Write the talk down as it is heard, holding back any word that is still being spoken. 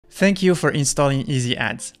Thank you for installing Easy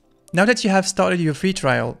Ads. Now that you have started your free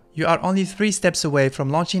trial, you are only 3 steps away from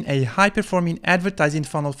launching a high-performing advertising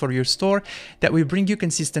funnel for your store that will bring you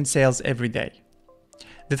consistent sales every day.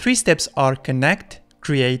 The 3 steps are connect,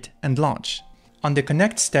 create, and launch. On the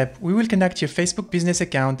connect step, we will connect your Facebook business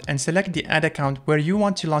account and select the ad account where you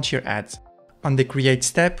want to launch your ads. On the create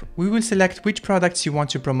step, we will select which products you want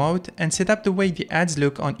to promote and set up the way the ads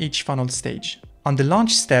look on each funnel stage. On the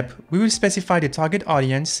launch step, we will specify the target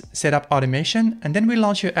audience, set up automation, and then we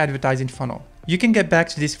launch your advertising funnel. You can get back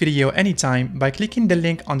to this video anytime by clicking the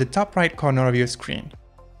link on the top right corner of your screen.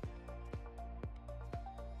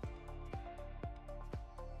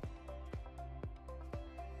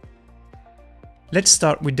 Let's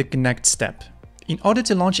start with the connect step. In order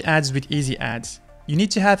to launch ads with Easy Ads, you need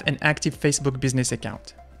to have an active Facebook business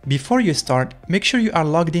account. Before you start, make sure you are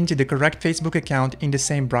logged into the correct Facebook account in the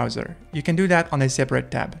same browser. You can do that on a separate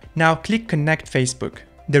tab. Now click Connect Facebook.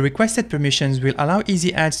 The requested permissions will allow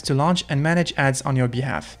Easy Ads to launch and manage ads on your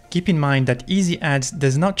behalf. Keep in mind that Easy Ads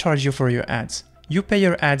does not charge you for your ads. You pay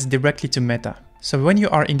your ads directly to Meta. So when you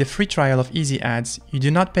are in the free trial of Easy Ads, you do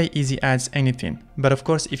not pay Easy Ads anything. But of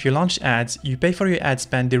course, if you launch ads, you pay for your ad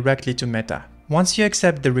spend directly to Meta. Once you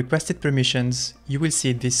accept the requested permissions, you will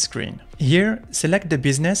see this screen. Here, select the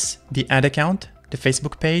business, the ad account, the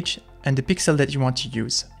Facebook page, and the pixel that you want to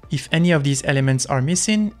use. If any of these elements are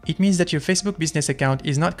missing, it means that your Facebook business account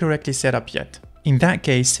is not correctly set up yet. In that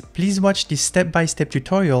case, please watch this step-by-step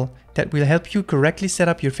tutorial that will help you correctly set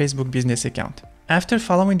up your Facebook business account. After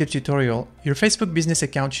following the tutorial, your Facebook business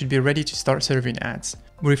account should be ready to start serving ads.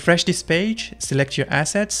 Refresh this page, select your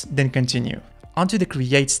assets, then continue. Onto the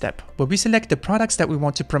create step, where we select the products that we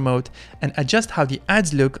want to promote and adjust how the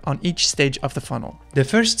ads look on each stage of the funnel. The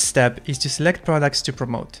first step is to select products to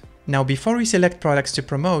promote. Now, before we select products to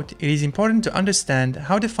promote, it is important to understand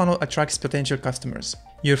how the funnel attracts potential customers.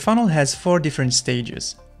 Your funnel has 4 different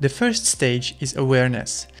stages. The first stage is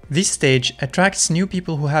awareness. This stage attracts new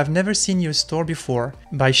people who have never seen your store before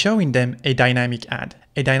by showing them a dynamic ad.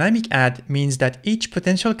 A dynamic ad means that each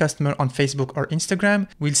potential customer on Facebook or Instagram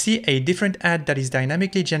will see a different ad that is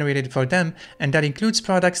dynamically generated for them and that includes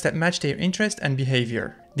products that match their interest and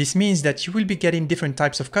behavior. This means that you will be getting different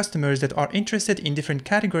types of customers that are interested in different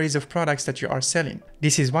categories of products that you are selling.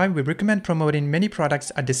 This is why we recommend promoting many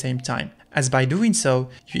products at the same time, as by doing so,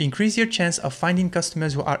 you increase your chance of finding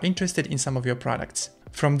customers who are interested in some of your products.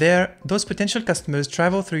 From there, those potential customers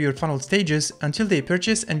travel through your funnel stages until they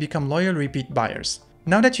purchase and become loyal repeat buyers.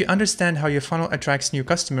 Now that you understand how your funnel attracts new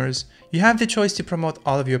customers, you have the choice to promote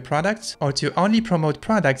all of your products or to only promote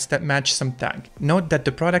products that match some tag. Note that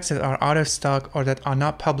the products that are out of stock or that are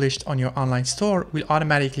not published on your online store will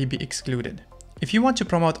automatically be excluded. If you want to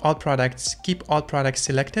promote all products, keep all products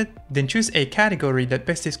selected, then choose a category that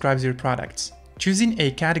best describes your products. Choosing a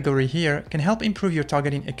category here can help improve your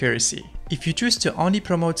targeting accuracy. If you choose to only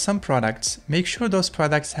promote some products, make sure those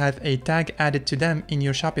products have a tag added to them in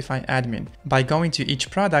your Shopify admin by going to each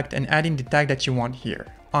product and adding the tag that you want here.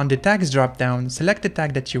 On the tags dropdown, select the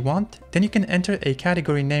tag that you want, then you can enter a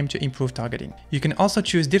category name to improve targeting. You can also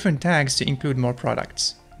choose different tags to include more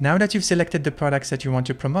products. Now that you've selected the products that you want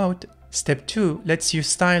to promote, step 2 lets you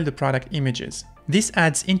style the product images. This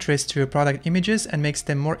adds interest to your product images and makes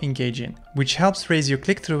them more engaging, which helps raise your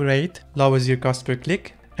click-through rate, lowers your cost per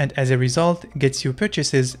click, and as a result, gets you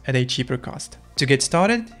purchases at a cheaper cost. To get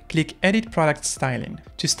started, click Edit Product Styling.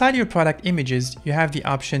 To style your product images, you have the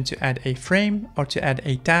option to add a frame or to add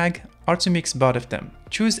a tag or to mix both of them.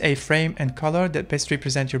 Choose a frame and color that best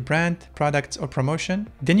represent your brand, product, or promotion.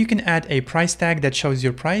 Then you can add a price tag that shows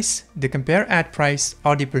your price, the compare ad price,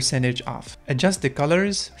 or the percentage off. Adjust the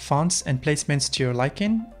colors, fonts, and placements to your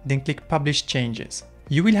liking, then click Publish Changes.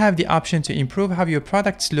 You will have the option to improve how your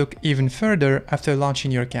products look even further after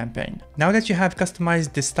launching your campaign. Now that you have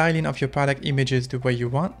customized the styling of your product images the way you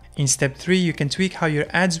want, in step 3 you can tweak how your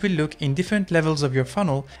ads will look in different levels of your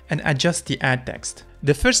funnel and adjust the ad text.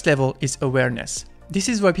 The first level is awareness. This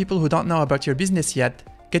is where people who don't know about your business yet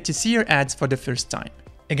get to see your ads for the first time.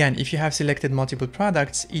 Again, if you have selected multiple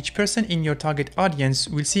products, each person in your target audience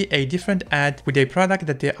will see a different ad with a product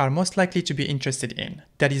that they are most likely to be interested in.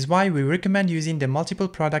 That is why we recommend using the multiple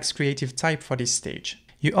products creative type for this stage.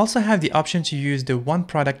 You also have the option to use the one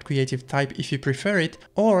product creative type if you prefer it,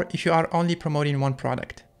 or if you are only promoting one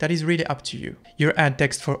product. That is really up to you. Your ad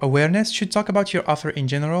text for awareness should talk about your offer in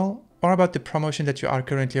general, or about the promotion that you are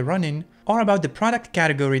currently running, or about the product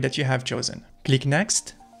category that you have chosen. Click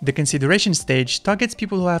Next. The consideration stage targets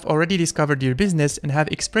people who have already discovered your business and have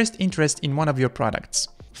expressed interest in one of your products.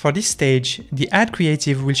 For this stage, the ad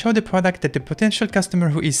creative will show the product that the potential customer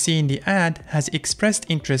who is seeing the ad has expressed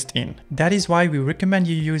interest in. That is why we recommend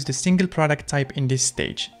you use the single product type in this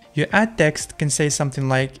stage. Your ad text can say something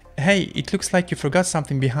like, "Hey, it looks like you forgot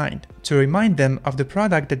something behind," to remind them of the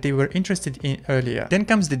product that they were interested in earlier. Then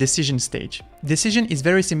comes the decision stage. Decision is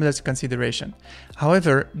very similar to consideration.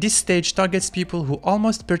 However, this stage targets people who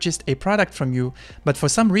almost purchased a product from you, but for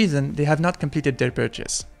some reason they have not completed their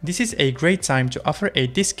purchase. This is a great time to offer a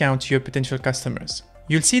discount to your potential customers.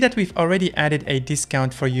 You'll see that we've already added a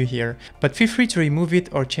discount for you here, but feel free to remove it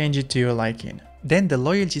or change it to your liking. Then the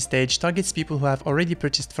loyalty stage targets people who have already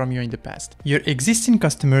purchased from you in the past. Your existing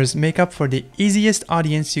customers make up for the easiest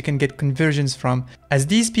audience you can get conversions from, as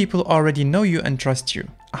these people already know you and trust you.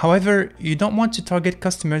 However, you don't want to target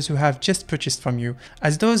customers who have just purchased from you,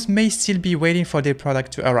 as those may still be waiting for their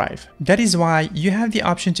product to arrive. That is why you have the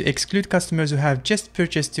option to exclude customers who have just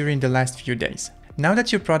purchased during the last few days. Now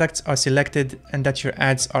that your products are selected and that your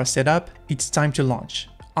ads are set up, it's time to launch.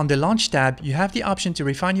 On the Launch tab, you have the option to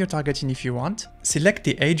refine your targeting if you want. Select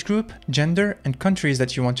the age group, gender, and countries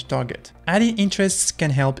that you want to target. Adding interests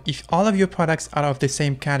can help if all of your products are of the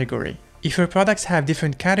same category. If your products have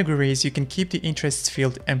different categories, you can keep the interests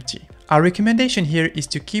field empty. Our recommendation here is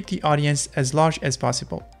to keep the audience as large as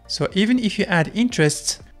possible. So even if you add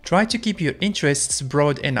interests, try to keep your interests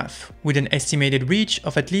broad enough, with an estimated reach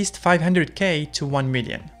of at least 500K to 1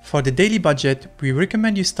 million. For the daily budget, we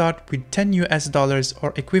recommend you start with $10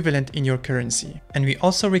 or equivalent in your currency. And we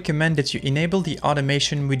also recommend that you enable the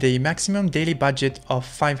automation with a maximum daily budget of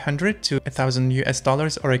 500 to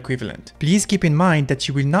 $1,000 or equivalent. Please keep in mind that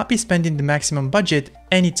you will not be spending the maximum budget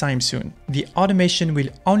anytime soon. The automation will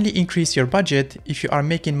only increase your budget if you are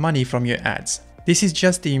making money from your ads. This is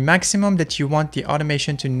just the maximum that you want the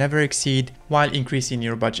automation to never exceed while increasing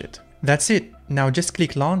your budget. That's it. Now just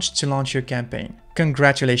click launch to launch your campaign.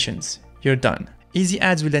 Congratulations, you're done. Easy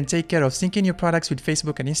Ads will then take care of syncing your products with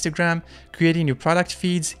Facebook and Instagram, creating your product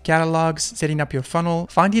feeds, catalogs, setting up your funnel,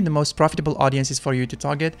 finding the most profitable audiences for you to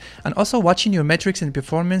target, and also watching your metrics and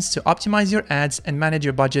performance to optimize your ads and manage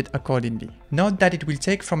your budget accordingly. Note that it will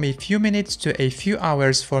take from a few minutes to a few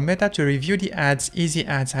hours for Meta to review the ads Easy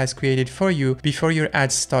Ads has created for you before your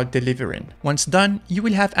ads start delivering. Once done, you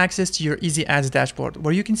will have access to your Easy Ads dashboard,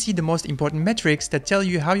 where you can see the most important metrics that tell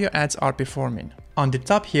you how your ads are performing. On the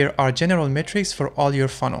top here are general metrics for all your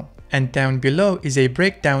funnel, and down below is a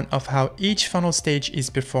breakdown of how each funnel stage is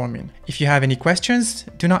performing. If you have any questions,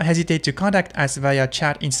 do not hesitate to contact us via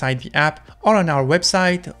chat inside the app or on our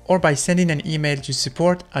website, or by sending an email to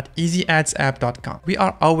support@easyadsapp.com. We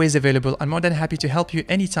are always available and more than happy to help you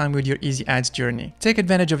anytime with your Easy Ads journey. Take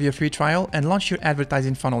advantage of your free trial and launch your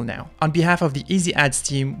advertising funnel now. On behalf of the Easy Ads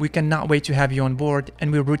team, we cannot wait to have you on board,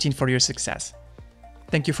 and we're rooting for your success.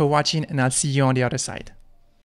 Thank you for watching, and I'll see you on the other side.